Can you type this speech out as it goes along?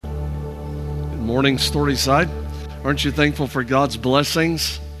Morning, Storyside. Aren't you thankful for God's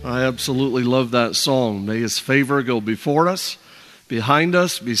blessings? I absolutely love that song. May His favor go before us, behind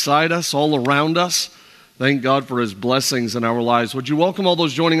us, beside us, all around us. Thank God for His blessings in our lives. Would you welcome all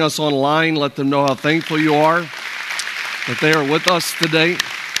those joining us online? Let them know how thankful you are that they are with us today.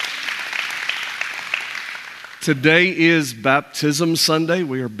 Today is Baptism Sunday.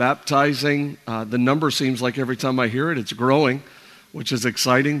 We are baptizing. The number seems like every time I hear it, it's growing, which is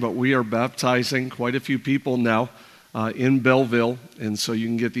exciting, but we are baptizing quite a few people now in Belleville, and so you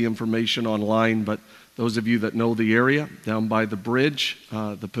can get the information online. But those of you that know the area, down by the bridge,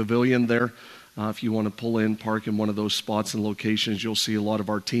 the pavilion there, if you want to pull in, park in one of those spots and locations, you'll see a lot of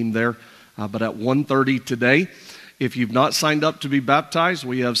our team there. But at 1:30 today, if you've not signed up to be baptized,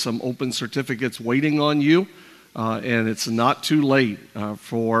 we have some open certificates waiting on you. And it's not too late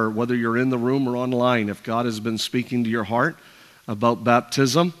for whether you're in the room or online. If God has been speaking to your heart about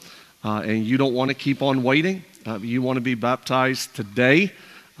baptism and you don't want to keep on waiting, you want to be baptized today,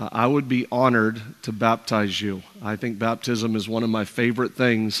 I would be honored to baptize you. I think baptism is one of my favorite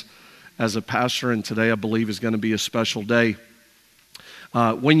things as a pastor, and today I believe is going to be a special day.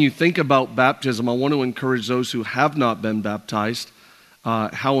 When you think about baptism, I want to encourage those who have not been baptized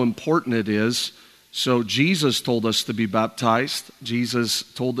how important it is. So Jesus told us to be baptized. Jesus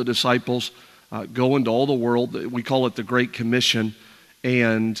told the disciples, go into all the world. We call it the Great Commission.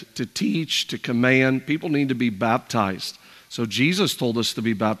 And to teach, to command, people need to be baptized. So Jesus told us to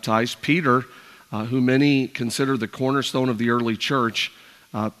be baptized. Peter, who many consider the cornerstone of the early church,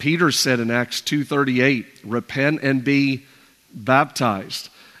 Peter said in Acts 2:38, repent and be baptized.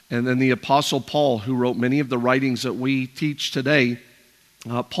 And then the Apostle Paul, who wrote many of the writings that we teach today,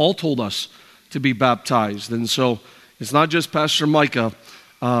 Paul told us to be baptized. And so it's not just Pastor Micah.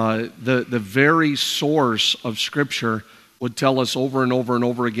 The very source of Scripture would tell us over and over and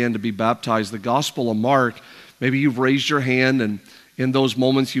over again to be baptized. The Gospel of Mark, maybe you've raised your hand and in those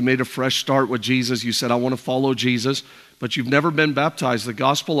moments you made a fresh start with Jesus. You said, I want to follow Jesus, but you've never been baptized. The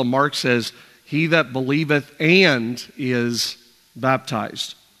Gospel of Mark says, he that believeth and is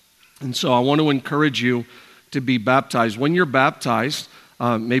baptized. And so I want to encourage you to be baptized. When you're baptized,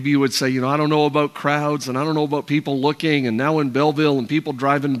 maybe you would say, I don't know about crowds and I don't know about people looking and now in Belleville and people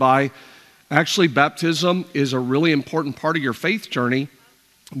driving by. Actually, baptism is a really important part of your faith journey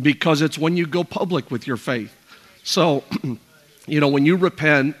because it's when you go public with your faith. So, when you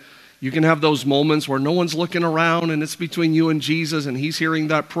repent, you can have those moments where no one's looking around and it's between you and Jesus and He's hearing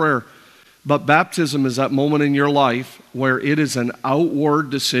that prayer. But baptism is that moment in your life where it is an outward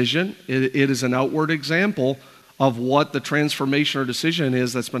decision. It is an outward example of what the transformation or decision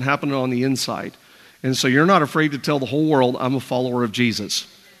is that's been happening on the inside. And so you're not afraid to tell the whole world, I'm a follower of Jesus.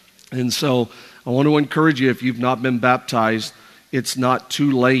 And so I want to encourage you, if you've not been baptized, it's not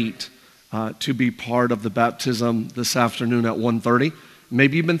too late to be part of the baptism this afternoon at 1:30.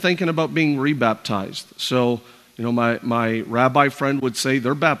 Maybe you've been thinking about being rebaptized. So, my rabbi friend would say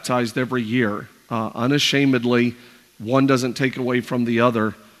they're baptized every year. Unashamedly, one doesn't take away from the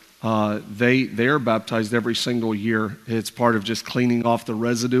other. They are baptized every single year. It's part of just cleaning off the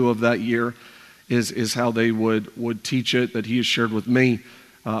residue of that year is how they would teach it, that he has shared with me.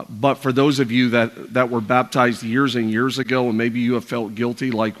 But for those of you that were baptized years and years ago, and maybe you have felt guilty,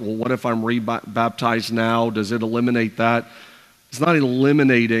 like, well, what if I'm rebaptized now? Does it eliminate that? It's not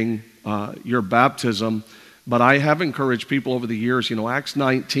eliminating your baptism, but I have encouraged people over the years, Acts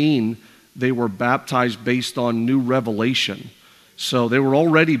 19, they were baptized based on new revelation. So they were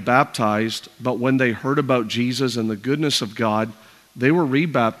already baptized, but when they heard about Jesus and the goodness of God, they were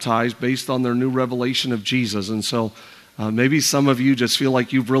rebaptized based on their new revelation of Jesus. And so maybe some of you just feel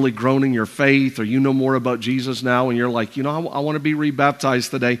like you've really grown in your faith, or you know more about Jesus now, and you're like, I want to be rebaptized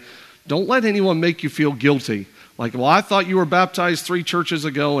today. Don't let anyone make you feel guilty. Like, well, I thought you were baptized 3 churches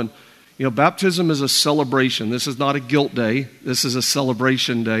ago, and baptism is a celebration. This is not a guilt day. This is a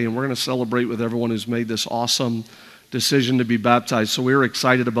celebration day, and we're going to celebrate with everyone who's made this awesome decision to be baptized. So we're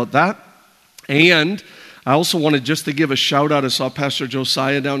excited about that. And I also wanted just to give a shout out. I saw Pastor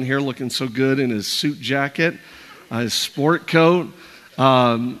Josiah down here looking so good in his suit jacket, his sport coat.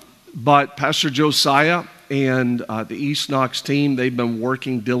 But Pastor Josiah and the East Knox team, they've been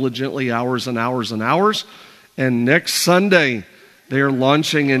working diligently hours and hours and hours. And next Sunday, they are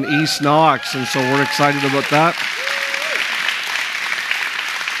launching in East Knox. And so we're excited about that.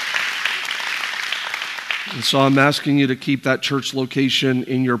 And so I'm asking you to keep that church location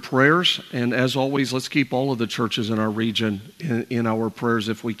in your prayers. And as always, let's keep all of the churches in our region in our prayers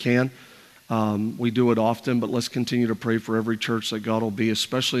if we can. We do it often, but let's continue to pray for every church that God will be,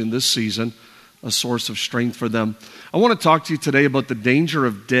 especially in this season, a source of strength for them. I want to talk to you today about the danger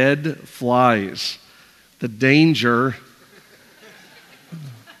of dead flies. The danger.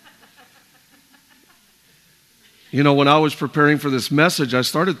 You know, when I was preparing for this message, I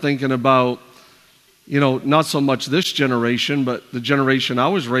started thinking about, not so much this generation, but the generation I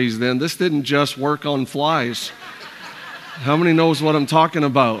was raised in. This didn't just work on flies. How many knows what I'm talking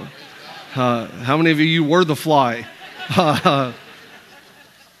about? How many of you were the fly?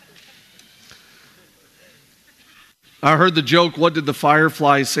 I heard the joke, what did the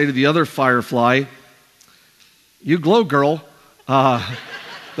firefly say to the other firefly? You glow, girl.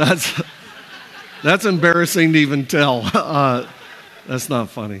 That's embarrassing to even tell. That's not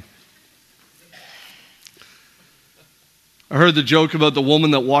funny. I heard the joke about the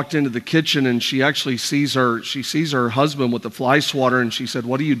woman that walked into the kitchen and she actually sees her husband with the fly swatter, and she said,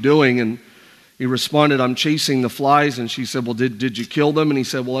 "What are you doing?" And he responded, "I'm chasing the flies." And she said, "Well, did you kill them?" And he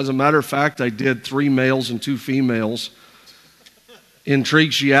said, "Well, as a matter of fact, I did 3 males and 2 females.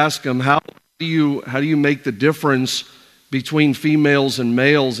 Intrigued, she asked him, how do you make the difference between females and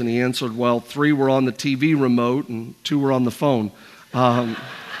males? And he answered, "Well, 3 were on the TV remote and 2 were on the phone."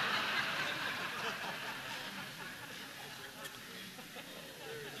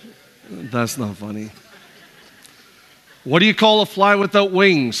 That's not funny. What do you call a fly without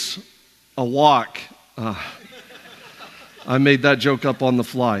wings? A walk. I made that joke up on the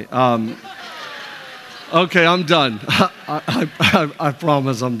fly. Okay, I'm done. I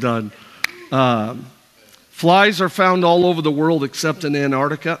promise I'm done. Flies are found all over the world except in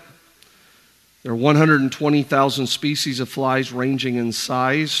Antarctica. There are 120,000 species of flies ranging in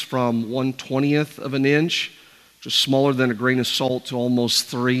size from 1/20th of an inch, just smaller than a grain of salt, to almost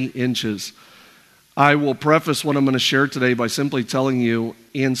 3 inches. I will preface what I'm going to share today by simply telling you,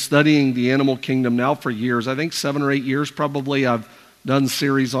 in studying the animal kingdom now for years, I think 7 or 8 years probably, I've done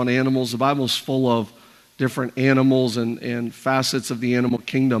series on animals. The Bible's full of different animals and facets of the animal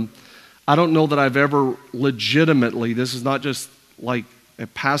kingdom. I don't know that I've ever legitimately, this is not just like a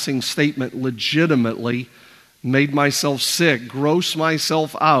passing statement, legitimately made myself sick, grossed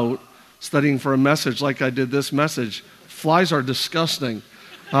myself out studying for a message like I did this message. Flies are disgusting.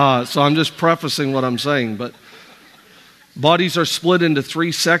 So I'm just prefacing what I'm saying. But bodies are split into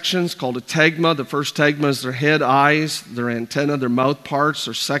 3 sections called a tegma. The first tegma is their head, eyes, their antenna, their mouth parts.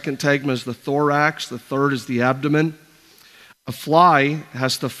 Their second tegma is the thorax. The third is the abdomen. A fly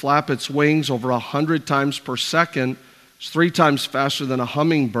has to flap its wings over 100 times per second. It's 3 times faster than a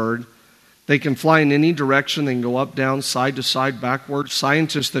hummingbird. They can fly in any direction. They can go up, down, side to side, backwards.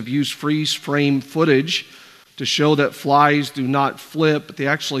 Scientists have used freeze frame footage to show that flies do not flip, but they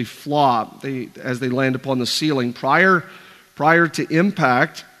actually flop as they land upon the ceiling. Prior to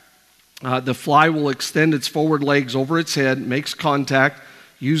impact, the fly will extend its forward legs over its head, makes contact,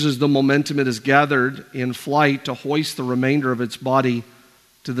 uses the momentum it has gathered in flight to hoist the remainder of its body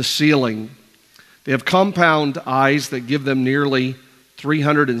to the ceiling. They have compound eyes that give them nearly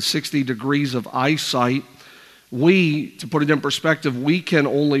 360 degrees of eyesight. To put it in perspective, we can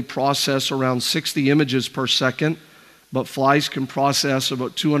only process around 60 images per second, but flies can process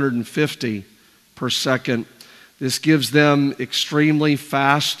about 250 per second. This gives them extremely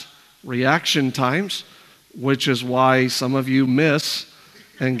fast reaction times, which is why some of you miss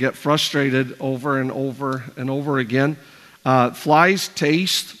and get frustrated over and over and over again. Flies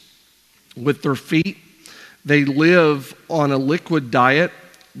taste with their feet. They live on a liquid diet.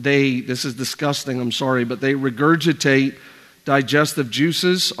 This is disgusting, I'm sorry, but they regurgitate digestive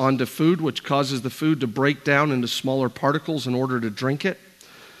juices onto food, which causes the food to break down into smaller particles in order to drink it.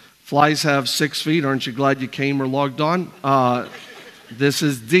 Flies have 6 feet. Aren't you glad you came or logged on? This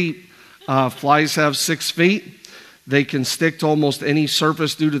is deep. Flies have 6 feet. They can stick to almost any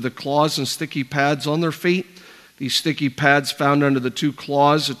surface due to the claws and sticky pads on their feet. These sticky pads found under the 2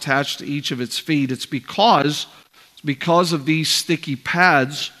 claws attached to each of its feet. It's because of these sticky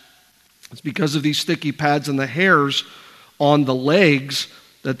pads, and the hairs on the legs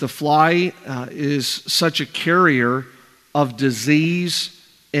that the fly is such a carrier of disease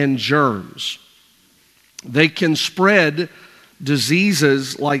and germs. They can spread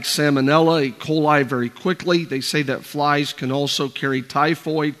diseases like Salmonella, E. coli very quickly. They say that flies can also carry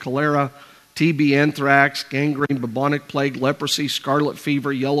typhoid, cholera, TB, anthrax, gangrene, bubonic plague, leprosy, scarlet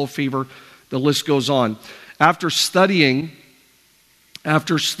fever, yellow fever. The list goes on. After studying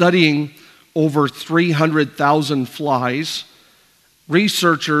over 300,000 flies,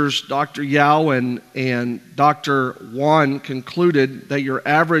 researchers Dr. Yao and Dr. Wan concluded that your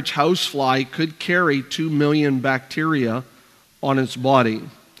average housefly could carry 2 million bacteria on its body.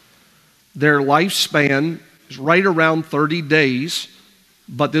 Their lifespan is right around 30 days,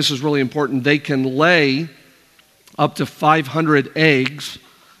 but this is really important, they can lay up to 500 eggs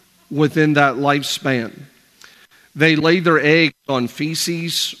within that lifespan. They lay their eggs on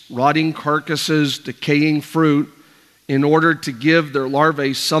feces, rotting carcasses, decaying fruit, in order to give their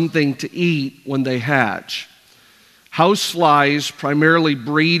larvae something to eat when they hatch. Houseflies primarily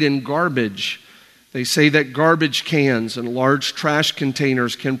breed in garbage. They say that garbage cans and large trash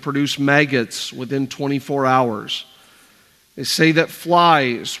containers can produce maggots within 24 hours. They say that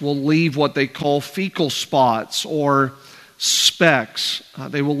flies will leave what they call fecal spots or specks.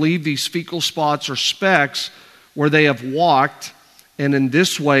 They will leave these fecal spots or specks where they have walked, and in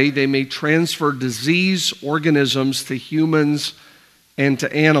this way they may transfer disease organisms to humans and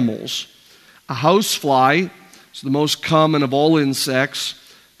to animals. A housefly is the most common of all insects.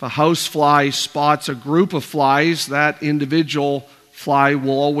 If a housefly spots a group of flies, that individual fly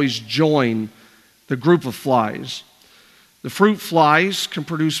will always join the group of flies. The fruit flies can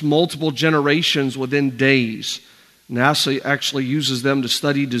produce multiple generations within days. NASA actually uses them to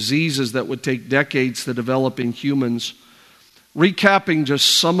study diseases that would take decades to develop in humans. Recapping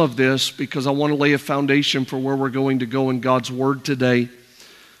just some of this, because I want to lay a foundation for where we're going to go in God's Word today.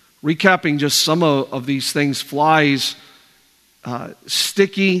 Recapping just some of these things. Flies,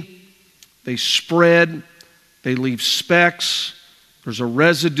 sticky, they spread, they leave specks, there's a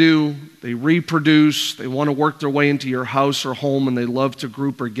residue, they reproduce, they want to work their way into your house or home, and they love to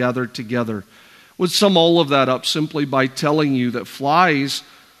group or gather together. Would sum all of that up simply by telling you that flies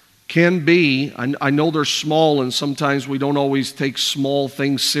can be, I know they're small and sometimes we don't always take small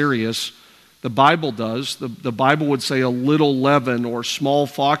things serious. The Bible does. The Bible would say a little leaven or small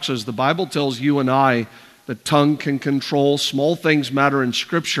foxes. The Bible tells you and I that tongue can control. Small things matter in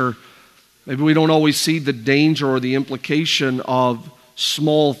Scripture. Maybe we don't always see the danger or the implication of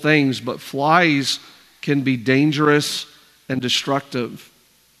small things, but flies can be dangerous and destructive.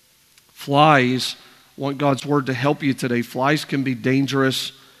 Flies, I want God's Word to help you today. Flies can be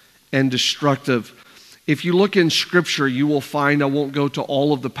dangerous and destructive. If you look in Scripture, you will find, I won't go to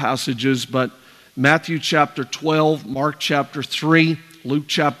all of the passages, but Matthew chapter 12, Mark chapter 3, Luke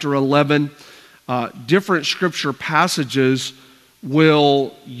chapter 11, different Scripture passages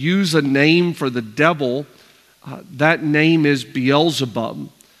will use a name for the devil. That name is Beelzebub.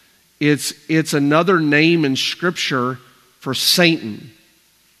 It's another name in Scripture for Satan.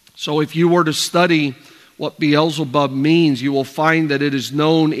 So if you were to study what Beelzebub means, you will find that it is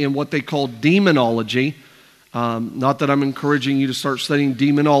known in what they call demonology. Not that I'm encouraging you to start studying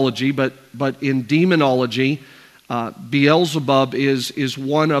demonology, but in demonology, Beelzebub is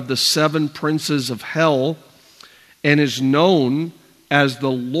one of the 7 princes of hell and is known as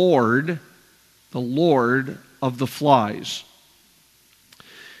the Lord of the flies.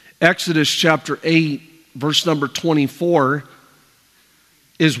 Exodus chapter 8, verse number 24,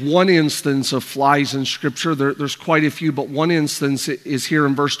 is one instance of flies in Scripture. There's quite a few, but one instance is here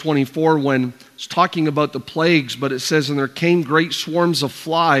in verse 24 when it's talking about the plagues, but it says, "And there came great swarms of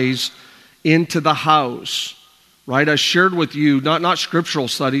flies into the house." Right? I shared with you, not scriptural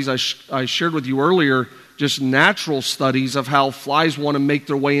studies, I shared with you earlier just natural studies of how flies want to make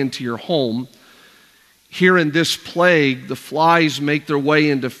their way into your home. Here in this plague, the flies make their way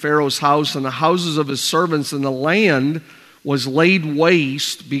into Pharaoh's house and the houses of his servants, and the land was laid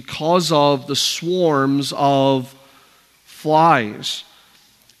waste because of the swarms of flies.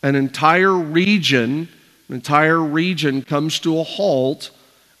 An entire region comes to a halt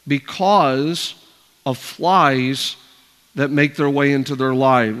because of flies that make their way into their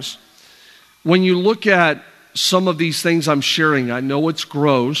lives. When you look at some of these things I'm sharing, I know it's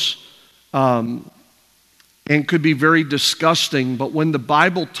gross and could be very disgusting, but when the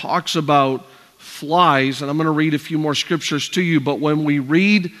Bible talks about flies, and I'm going to read a few more scriptures to you, but when we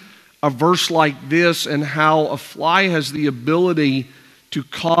read a verse like this and how a fly has the ability to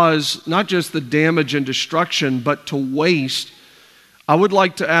cause not just the damage and destruction, but to waste, I would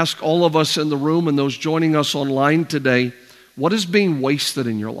like to ask all of us in the room and those joining us online today, what is being wasted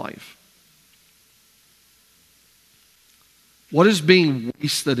in your life? What is being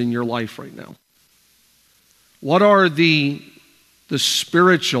wasted in your life right now? What are the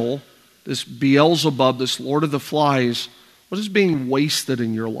spiritual, this Beelzebub, this Lord of the Flies, what is being wasted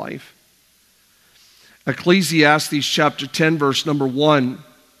in your life? Ecclesiastes chapter 10, verse number 1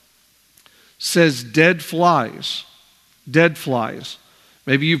 says, dead flies. Dead flies.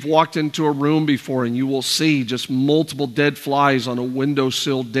 Maybe you've walked into a room before and you will see just multiple dead flies on a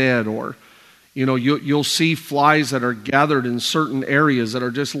windowsill dead, or you'll see flies that are gathered in certain areas that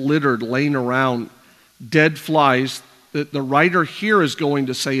are just littered, laying around. Dead flies. The writer here is going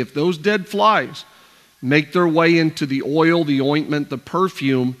to say, if those dead flies make their way into the oil, the ointment, the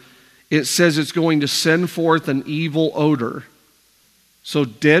perfume, it says it's going to send forth an evil odor. So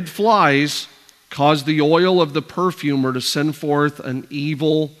dead flies cause the oil of the perfumer to send forth an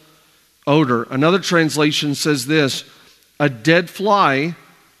evil odor. Another translation says this: a dead fly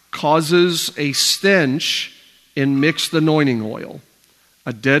causes a stench in mixed anointing oil.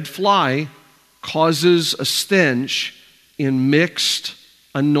 A dead fly causes a stench in mixed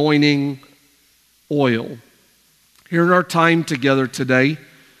anointing oil. Here in our time together today,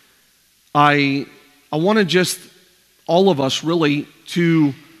 I want to just, all of us really,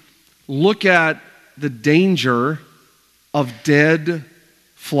 to look at the danger of dead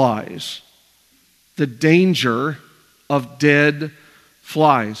flies. The danger of dead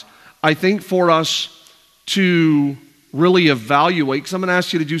flies. I think for us to really evaluate, because I'm going to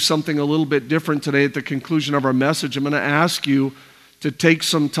ask you to do something a little bit different today at the conclusion of our message. I'm going to ask you to take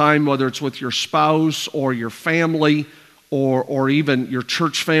some time, whether it's with your spouse or your family or even your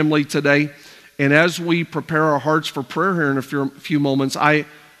church family today. And as we prepare our hearts for prayer here in a few moments, I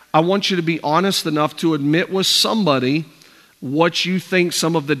want you to be honest enough to admit with somebody what you think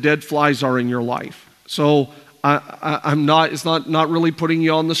some of the dead flies are in your life. So it's not really putting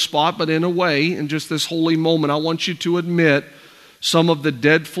you on the spot, but in a way, in just this holy moment, I want you to admit some of the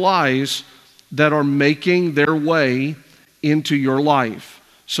dead flies that are making their way into your life.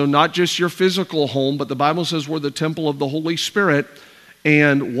 So not just your physical home, but the Bible says we're the temple of the Holy Spirit.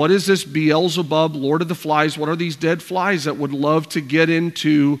 And what is this Beelzebub, Lord of the Flies? What are these dead flies that would love to get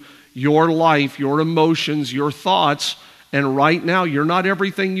into your life, your emotions, your thoughts? And right now, you're not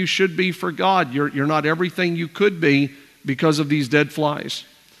everything you should be for God. You're not everything you could be because of these dead flies.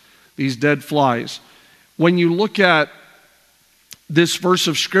 These dead flies. When you look at this verse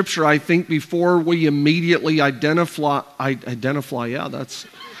of Scripture, I think before we immediately identify, I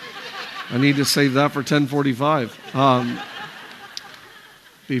need to save that for 10:45.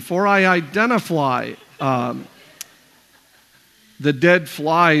 Before I identify the dead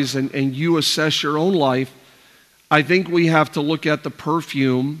flies and you assess your own life, I think we have to look at the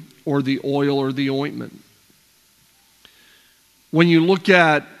perfume or the oil or the ointment. When you look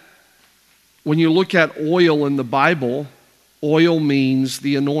at oil in the Bible, oil means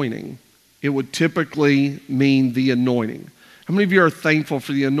the anointing. It would typically mean the anointing. How many of you are thankful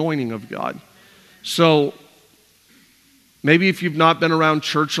for the anointing of God? So maybe if you've not been around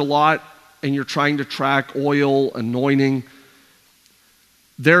church a lot and you're trying to track oil, anointing,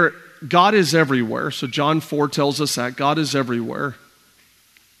 God is everywhere. So John 4 tells us that God is everywhere.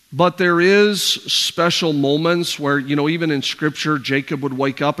 But there is special moments where, even in Scripture, Jacob would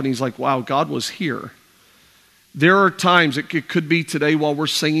wake up and he's like, wow, God was here. There are times, it could be today while we're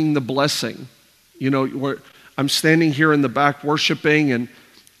singing the blessing, where I'm standing here in the back worshiping, and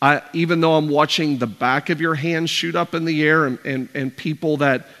even though I'm watching the back of your hand shoot up in the air and people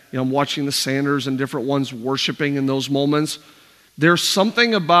that, I'm watching the Sanders and different ones worshiping in those moments, there's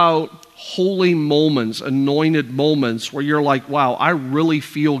something about holy moments, anointed moments where you're like, wow, I really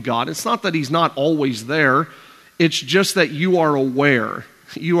feel God. It's not that He's not always there. It's just that you are aware.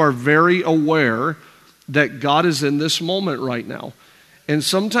 You are very aware that God is in this moment right now. And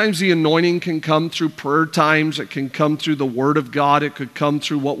sometimes the anointing can come through prayer times. It can come through the Word of God. It could come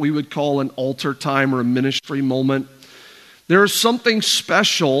through what we would call an altar time or a ministry moment. There is something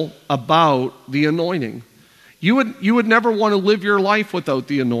special about the anointing. You would never want to live your life without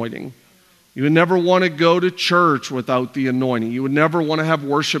the anointing. You would never want to go to church without the anointing. You would never want to have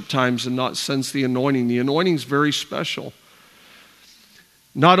worship times and not sense the anointing. The anointing is very special.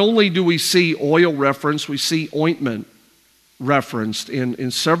 Not only do we see oil referenced, we see ointment referenced. In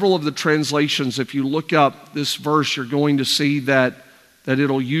several of the translations, if you look up this verse, you're going to see that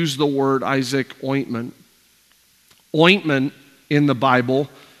it'll use the word Isaac ointment. Ointment in the Bible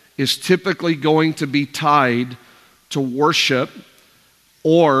is typically going to be tied to worship,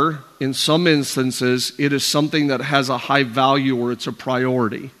 or in some instances, it is something that has a high value or it's a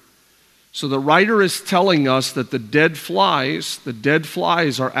priority. So the writer is telling us that the dead flies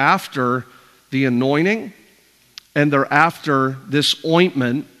are after the anointing, and they're after this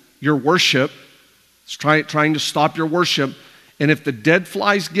ointment, your worship. It's trying to stop your worship. And if the dead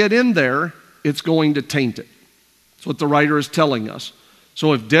flies get in there, it's going to taint it. That's what the writer is telling us.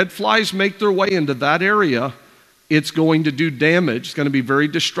 So if dead flies make their way into that area, it's going to do damage. It's going to be very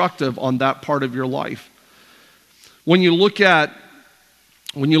destructive on that part of your life. When you look at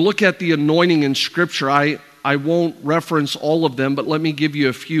the anointing in Scripture, I won't reference all of them, but let me give you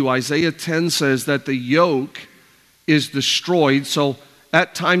a few. Isaiah 10 says that the yoke is destroyed. So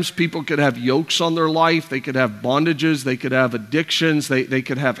At times, people could have yokes on their life. They could have bondages. They could have addictions. They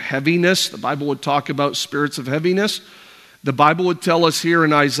could have heaviness. The Bible would talk about spirits of heaviness. The Bible would tell us here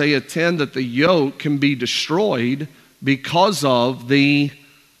in Isaiah 10 that the yoke can be destroyed because of the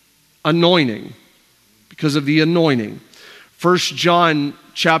anointing. Because of the anointing. 1 John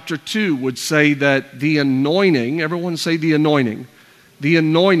chapter 2 would say that the anointing, everyone say the anointing. The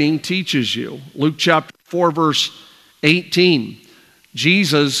anointing teaches you. Luke chapter 4 verse 18.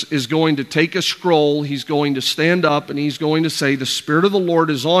 Jesus is going to take a scroll, he's going to stand up, and he's going to say, the Spirit of the Lord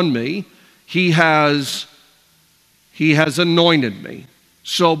is on me. He has anointed me.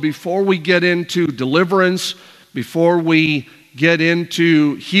 So before we get into deliverance, before we get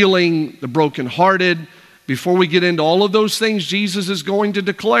into healing the brokenhearted, before we get into all of those things Jesus is going to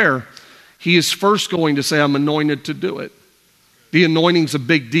declare, he is first going to say, I'm anointed to do it. The anointing's a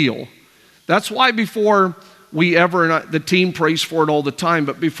big deal. That's why before we ever, and the team prays for it all the time,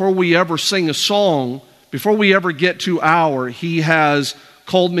 but before we ever sing a song, before we ever get to he has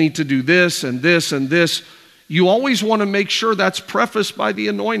called me to do this and this and this, you always want to make sure that's prefaced by the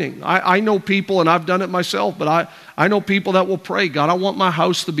anointing. I know people, and I've done it myself, but I know people that will pray, God, I want my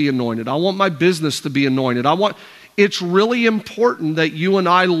house to be anointed. I want my business to be anointed. It's really important that you and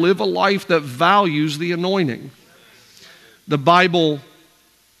I live a life that values the anointing. The Bible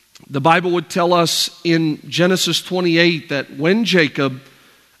would tell us in Genesis 28 that when Jacob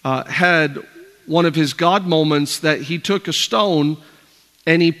had one of his God moments, that he took a stone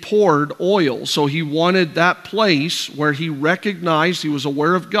and he poured oil. So he wanted that place where he recognized, he was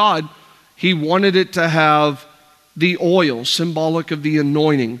aware of God, he wanted it to have the oil, symbolic of the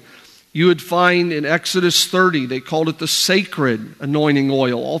anointing. You would find in Exodus 30, they called it the sacred anointing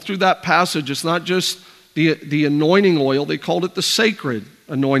oil. All through that passage, it's not just the anointing oil, they called it the sacred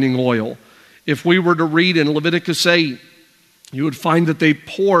anointing oil. If we were to read in Leviticus 8, you would find that they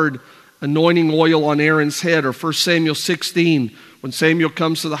poured anointing oil on Aaron's head. Or 1 Samuel 16, when Samuel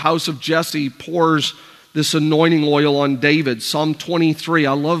comes to the house of Jesse, he pours this anointing oil on David. Psalm 23,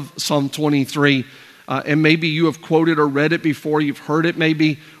 I love Psalm 23. And maybe you have quoted or read it before, you've heard it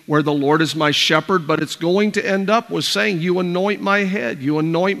maybe, where the Lord is my shepherd, but it's going to end up with saying, you anoint my head, you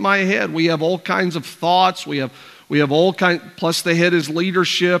anoint my head. We have all kinds of thoughts, we have all kinds, plus the head is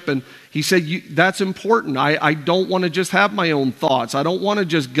leadership, and he said, that's important. I don't want to just have my own thoughts. I don't want to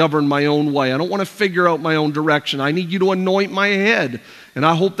just govern my own way. I don't want to figure out my own direction. I need you to anoint my head, and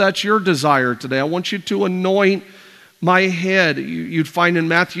I hope that's your desire today. I want you to anoint my head. You'd find in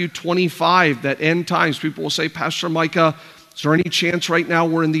Matthew 25 that end times, people will say, Pastor Micah, is there any chance right now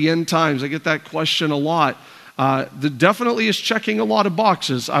we're in the end times? I get that question a lot. Definitely is checking a lot of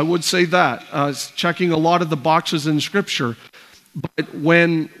boxes. I would say that. It's checking a lot of the boxes in Scripture. But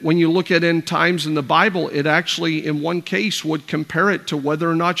when you look at end times in the Bible, it actually, in one case, would compare it to whether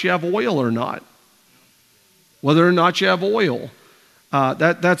or not you have oil or not. Whether or not you have oil.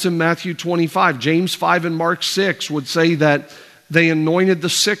 That's in Matthew 25. James 5 and Mark 6 would say that they anointed the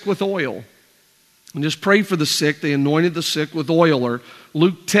sick with oil. And just pray for the sick. They anointed the sick with oil. Or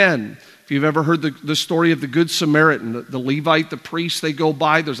Luke 10, if you've ever heard the story of the Good Samaritan, the Levite, the priest, they go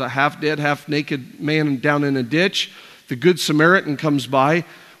by. There's a half-dead, half-naked man down in a ditch. The Good Samaritan comes by.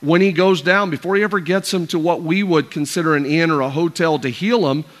 When he goes down, before he ever gets him to what we would consider an inn or a hotel to heal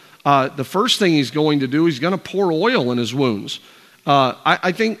him, the first thing he's going to do, he's going to pour oil in his wounds.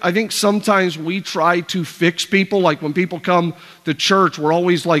 I think sometimes we try to fix people. Like when people come to church, we're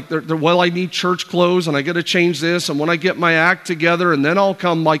always like, well, I need church clothes and I got to change this. And when I get my act together and then I'll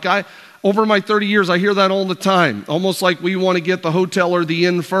come. Over my 30 years, I hear that all the time. Almost like we want to get the hotel or the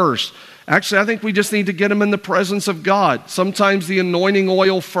inn first. Actually, I think we just need to get them in the presence of God. Sometimes the anointing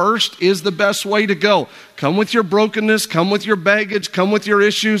oil first is the best way to go. Come with your brokenness, come with your baggage, come with your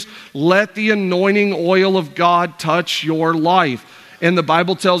issues. Let the anointing oil of God touch your life. And the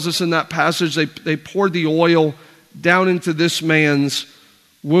Bible tells us in that passage, they poured the oil down into this man's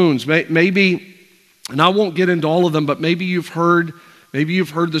wounds. Maybe, and I won't get into all of them, but maybe you've heard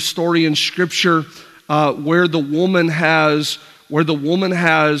the story in Scripture where the woman has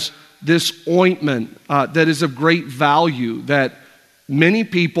this ointment that is of great value that many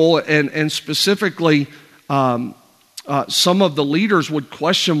people, and specifically some of the leaders would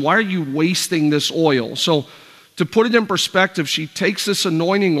question, why are you wasting this oil? So to put it in perspective, she takes this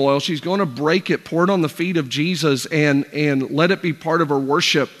anointing oil, she's going to break it, pour it on the feet of Jesus, and let it be part of her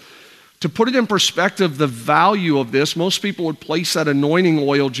worship. To put it in perspective, the value of this, most people would place that anointing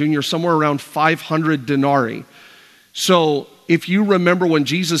oil, Junior, somewhere around 500 denarii. So if you remember when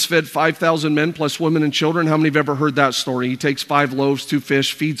Jesus fed 5,000 men plus women and children, how many have ever heard that story? He takes 5 loaves, 2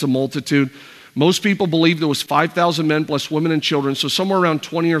 fish, feeds a multitude. Most people believe there was 5,000 men plus women and children, so somewhere around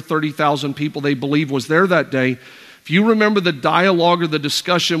 20 or 30,000 people they believe was there that day. If you remember the dialogue or the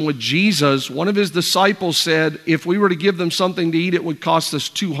discussion with Jesus, one of his disciples said, if we were to give them something to eat, it would cost us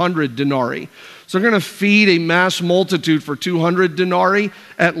 200 denarii. So they're going to feed a mass multitude for 200 denarii,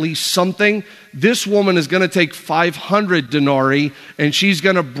 at least something. This woman is going to take 500 denarii, and she's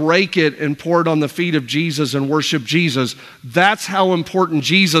going to break it and pour it on the feet of Jesus and worship Jesus. That's how important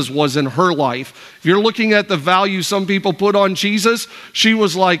Jesus was in her life. If you're looking at the value some people put on Jesus, she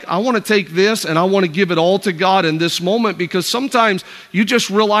was like, I want to take this and I want to give it all to God in this moment, because sometimes you just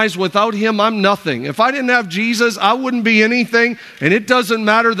realize without him, I'm nothing. If I didn't have Jesus, I wouldn't be anything, and it doesn't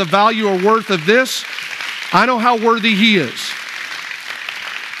matter the value or worth of this. I know how worthy he is.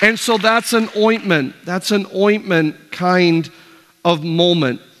 And so that's an ointment. That's an ointment kind of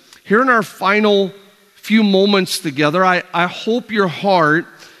moment. Here in our final few moments together, I hope your heart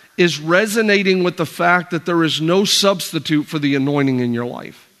is resonating with the fact that there is no substitute for the anointing in your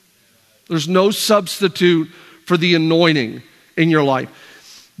life. There's no substitute for the anointing in your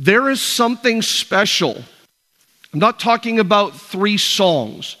life. There is something special. I'm not talking about 3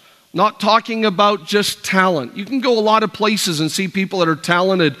 songs. Not talking about just talent. You can go a lot of places and see people that are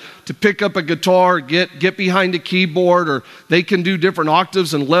talented to pick up a guitar, get behind a keyboard, or they can do different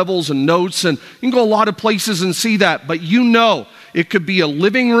octaves and levels and notes. And you can go a lot of places and see that. But you know, it could be a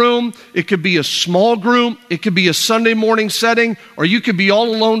living room, it could be a small group, it could be a Sunday morning setting, or you could be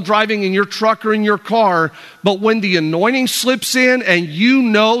all alone driving in your truck or in your car. But when the anointing slips in and you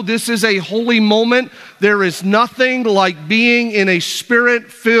know this is a holy moment, there is nothing like being in a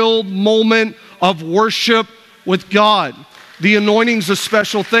spirit-filled moment of worship with God. The anointing's a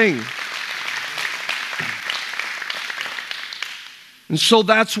special thing. And so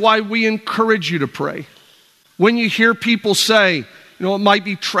that's why we encourage you to pray. When you hear people say, you know, it might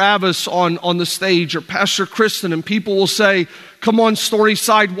be Travis on the stage or Pastor Kristen, and people will say, come on,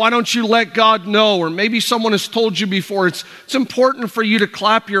 Storyside, why don't you let God know? Or maybe someone has told you before, it's important for you to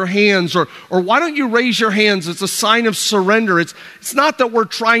clap your hands, or why don't you raise your hands? It's a sign of surrender. It's not that we're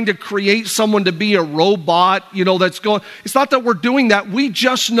trying to create someone to be a robot, you know, that's going, it's not that we're doing that. We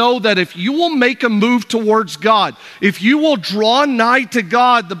just know that if you will make a move towards God, if you will draw nigh to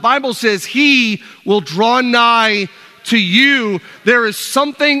God, the Bible says he will draw nigh to you. There is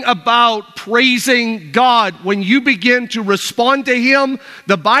something about praising God. When you begin to respond to him,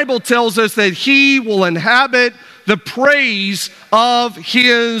 the Bible tells us that he will inhabit the praise of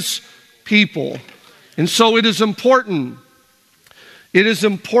his people. And so it is important. It is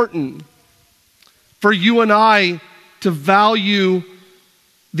important for you and I to value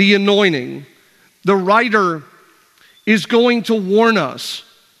the anointing. The writer is going to warn us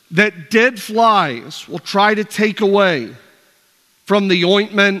that dead flies will try to take away from the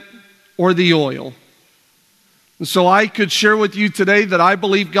ointment or the oil. And so I could share with you today that I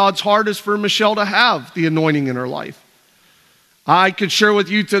believe God's heart is for Michelle to have the anointing in her life. I could share with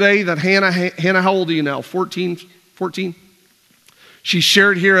you today that Hannah, how old are you now? 14? She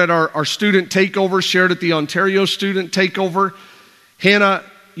shared here at our student takeover, shared at the Ontario student takeover. Hannah,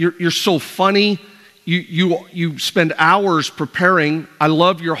 you're so funny. You spend hours preparing. I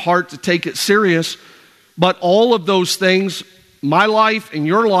love your heart to take it serious. But all of those things, my life and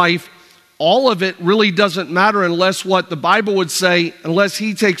your life, all of it really doesn't matter unless what the Bible would say, unless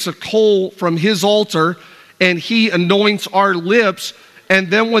he takes a coal from his altar and he anoints our lips. And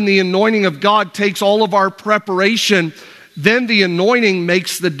then when the anointing of God takes all of our preparation, then the anointing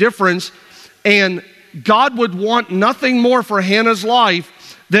makes the difference. And God would want nothing more for Hannah's life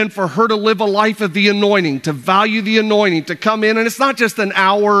than for her to live a life of the anointing, to value the anointing, to come in. And it's not just an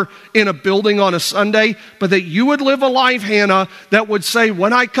hour in a building on a Sunday, but that you would live a life, Hannah, that would say,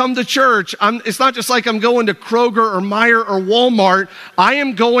 when I come to church, it's not just like I'm going to Kroger or Meijer or Walmart. I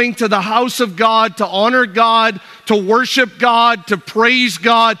am going to the house of God to honor God, to worship God, to praise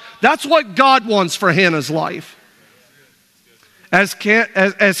God. That's what God wants for Hannah's life. As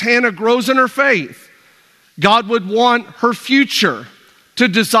Hannah grows in her faith, God would want her future to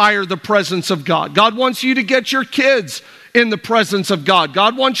desire the presence of God. God wants you to get your kids in the presence of God.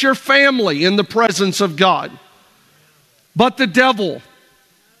 God wants your family in the presence of God. But the devil,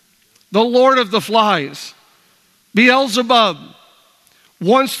 the Lord of the flies, Beelzebub,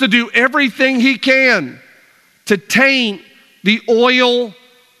 wants to do everything he can to taint the oil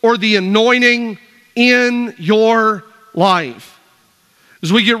or the anointing in your life.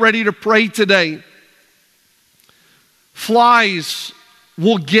 As we get ready to pray today, flies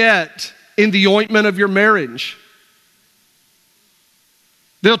will get in the ointment of your marriage.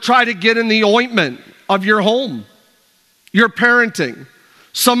 They'll try to get in the ointment of your home, your parenting.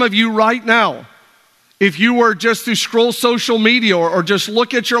 Some of you right now, if you were just to scroll social media or just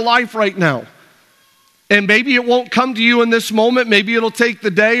look at your life right now, and maybe it won't come to you in this moment, maybe it'll take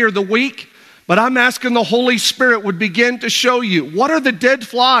the day or the week, but I'm asking the Holy Spirit would begin to show you what are the dead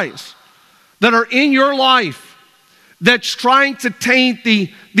flies that are in your life that's trying to taint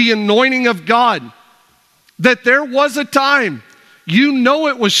the anointing of God. That there was a time you know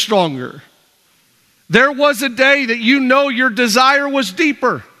it was stronger. There was a day that you know your desire was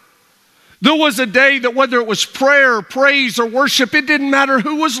deeper. There was a day that whether it was prayer, praise, or worship, it didn't matter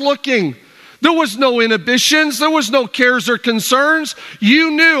who was looking. There was no inhibitions. There was no cares or concerns. You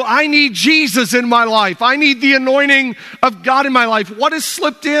knew, I need Jesus in my life. I need the anointing of God in my life. What has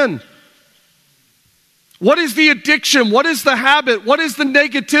slipped in? What is the addiction? What is the habit? What is the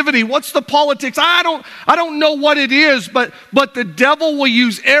negativity? What's the politics? I don't know what it is, but the devil will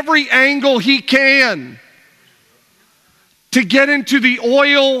use every angle he can to get into the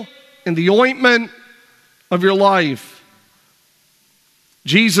oil and the ointment of your life.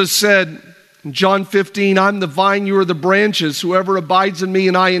 Jesus said in John 15, I'm the vine, you are the branches. Whoever abides in me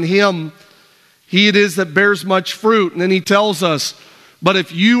and I in him, he it is that bears much fruit. And then he tells us, but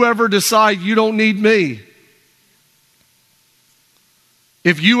if you ever decide you don't need me,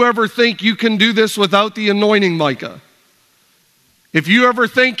 if you ever think you can do this without the anointing, Micah, if you ever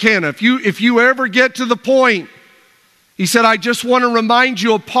think, Hannah, if you ever get to the point, he said, I just want to remind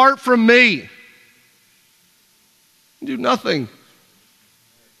you, apart from me, do nothing.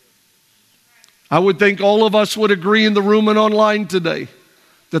 I would think all of us would agree in the room and online today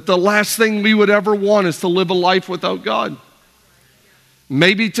that the last thing we would ever want is to live a life without God.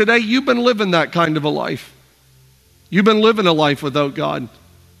 Maybe today you've been living that kind of a life. You've been living a life without God,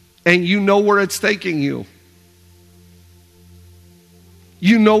 and you know where it's taking you.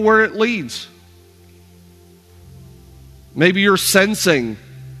 You know where it leads. Maybe you're sensing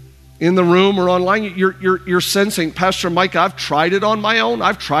in the room or online, you're sensing, Pastor Mike, I've tried it on my own.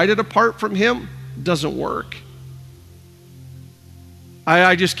 I've tried it apart from him. It doesn't work.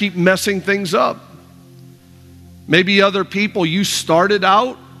 I just keep messing things up. Maybe other people, you started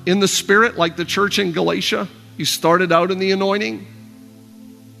out in the Spirit like the church in Galatia. You started out in the anointing.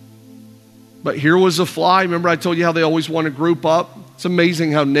 But here was a fly. Remember I told you how they always want to group up? It's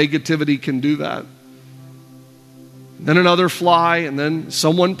amazing how negativity can do that. And then another fly, and then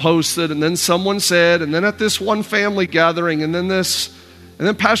someone posted, and then someone said, and then at this one family gathering, and then this, and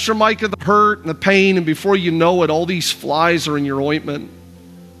then Pastor Micah, the hurt and the pain, and before you know it, all these flies are in your ointment.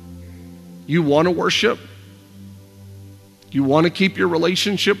 You want to worship? You want to keep your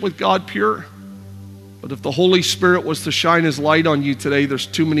relationship with God pure? But if the Holy Spirit was to shine His light on you today, there's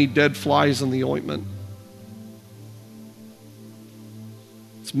too many dead flies in the ointment.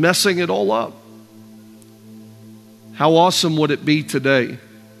 It's messing it all up. How awesome would it be today?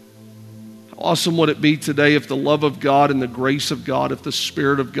 How awesome would it be today if the love of God and the grace of God, if the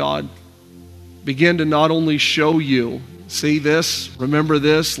Spirit of God began to not only show you, see this, remember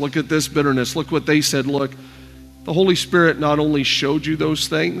this, look at this bitterness, look what they said, look. The Holy Spirit not only showed you those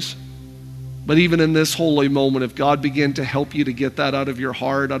things, but even in this holy moment, if God began to help you to get that out of your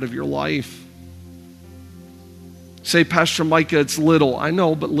heart, out of your life. Say, Pastor Micah, it's little. I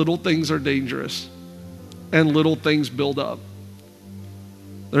know, but little things are dangerous. And little things build up.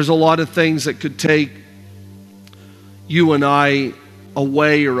 There's a lot of things that could take you and I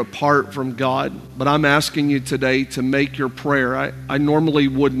away or apart from God. But I'm asking you today to make your prayer. I normally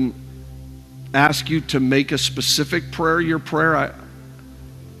wouldn't ask you to make a specific prayer your prayer.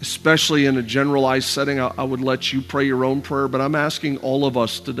 Especially in a generalized setting, I would let you pray your own prayer. But I'm asking all of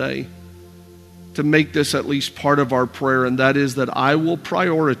us today to make this at least part of our prayer. And that is that I will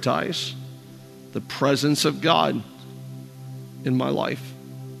prioritize the presence of God in my life.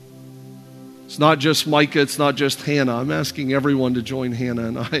 It's not just Micah, it's not just Hannah. I'm asking everyone to join Hannah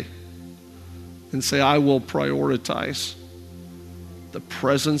and I and say, I will prioritize the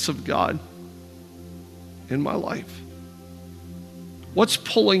presence of God in my life. What's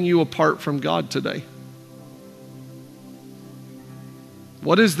pulling you apart from God today?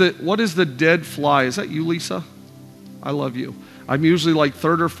 What is the dead fly? Is that you, Lisa? I love you. I'm usually like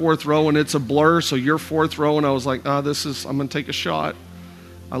third or fourth row and it's a blur, so you're fourth row and I was like, I'm going to take a shot.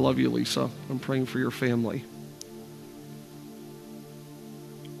 I love you, Lisa. I'm praying for your family.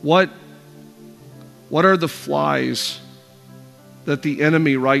 What are the flies that the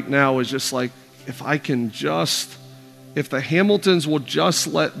enemy right now is just like, if the Hamiltons will just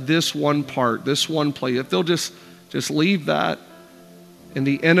let this one part, this one play, if they'll just leave that, and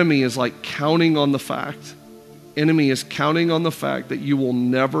the enemy is like counting on the fact that you will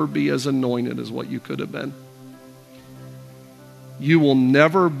never be as anointed as what you could have been. you will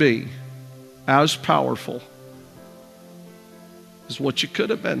never be as powerful as what you could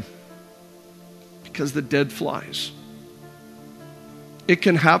have been, because the dead flies. It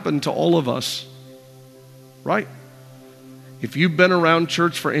can happen to all of us, right? If you've been around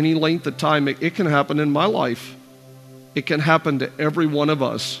church for any length of time, it can happen in my life. It can happen to every one of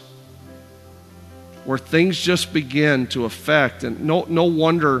us, where things just begin to affect. And no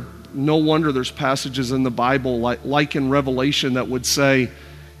wonder there's passages in the Bible like in Revelation that would say,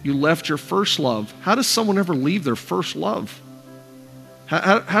 you left your first love. How does someone ever leave their first love?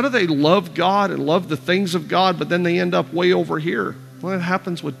 How do they love God and love the things of God, but then they end up way over here? Well, it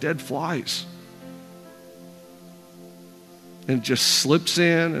happens with dead flies. And it just slips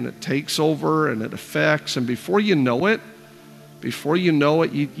in and it takes over and it affects. And before you know it,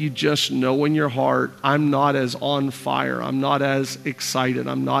 you just know in your heart, I'm not as on fire. I'm not as excited.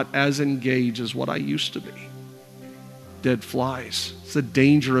 I'm not as engaged as what I used to be. Dead flies. It's the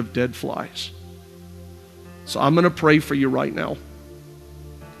danger of dead flies. So I'm going to pray for you right now.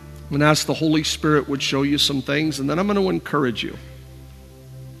 I'm going to ask the Holy Spirit would show you some things, and then I'm going to encourage you.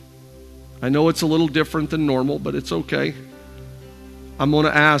 I know it's a little different than normal, but it's okay. I'm going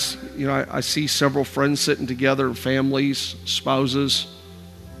to ask, I see several friends sitting together, families, spouses.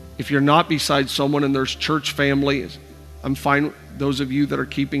 If you're not beside someone and there's church family, I'm fine. Those of you that are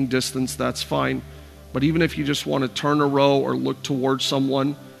keeping distance, that's fine. But even if you just want to turn a row or look towards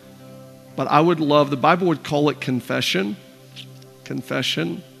someone, but I would love, the Bible would call it confession.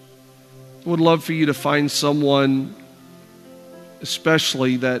 Confession. I would love for you to find someone,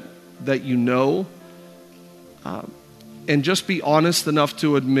 especially that you know, and just be honest enough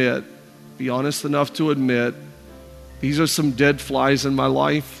to admit, these are some dead flies in my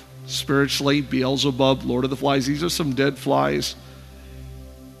life, spiritually, Beelzebub, Lord of the Flies. These are some dead flies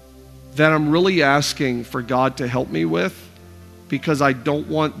that I'm really asking for God to help me with, because I don't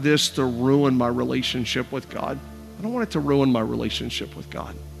want this to ruin my relationship with God. I don't want it to ruin my relationship with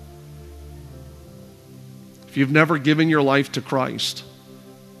God. If you've never given your life to Christ,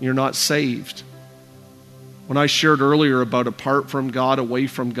 you're not saved. When I shared earlier about apart from God, away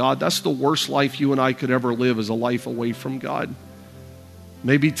from God, that's the worst life you and I could ever live, is a life away from God.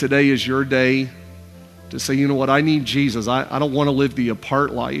 Maybe today is your day to say, you know what, I need Jesus. I don't want to live the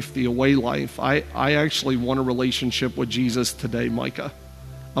apart life, the away life. I actually want a relationship with Jesus today, Micah.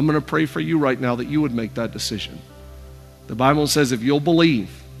 I'm going to pray for you right now that you would make that decision. The Bible says if you'll believe,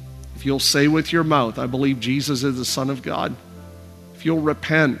 if you'll say with your mouth, I believe Jesus is the Son of God, if you'll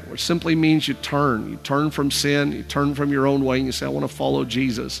repent, which simply means you turn from sin, you turn from your own way, and you say, I want to follow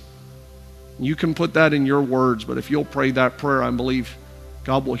Jesus. You can put that in your words, but if you'll pray that prayer, I believe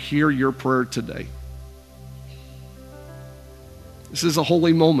God will hear your prayer today. This is a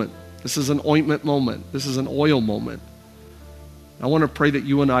holy moment. This is an ointment moment. This is an oil moment. I want to pray that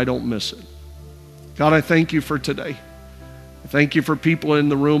you and I don't miss it. God, I thank you for today. I thank you for people in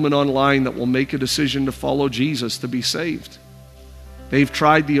the room and online that will make a decision to follow Jesus, to be saved. They've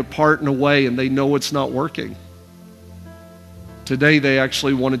tried the apart and away, and they know it's not working. Today, they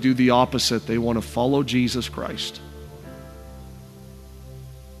actually want to do the opposite. They want to follow Jesus Christ.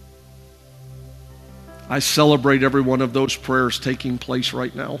 I celebrate every one of those prayers taking place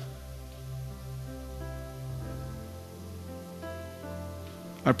right now.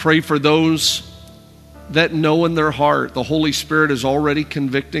 I pray for those that know in their heart the Holy Spirit is already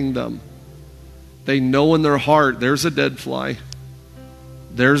convicting them. They know in their heart there's a dead fly.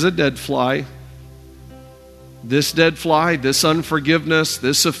 There's a dead fly. This dead fly, this unforgiveness,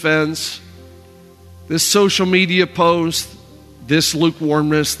 this offense, this social media post, this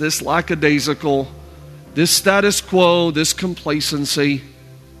lukewarmness, this lackadaisical, this status quo, this complacency.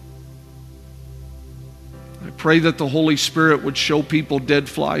 I pray that the Holy Spirit would show people dead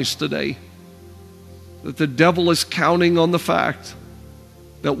flies today. That the devil is counting on the fact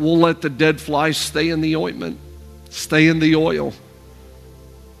that we'll let the dead flies stay in the ointment, stay in the oil.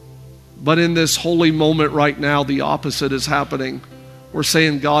 But in this holy moment right now, the opposite is happening. We're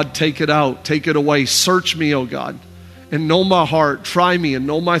saying, God, take it out, take it away. Search me, oh God, and know my heart. Try me and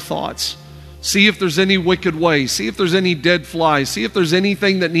know my thoughts. See if there's any wicked way. See if there's any dead flies. See if there's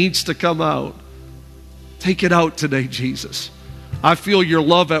anything that needs to come out. Take it out today, Jesus. I feel your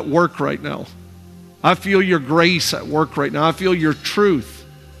love at work right now. I feel your grace at work right now. I feel your truth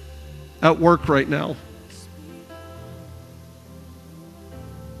at work right now.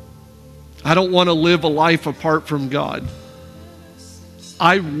 I don't want to live a life apart from God.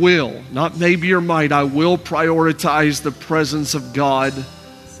 I will, not maybe or might, I will prioritize the presence of God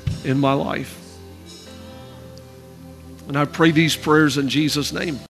in my life. And I pray these prayers in Jesus' name.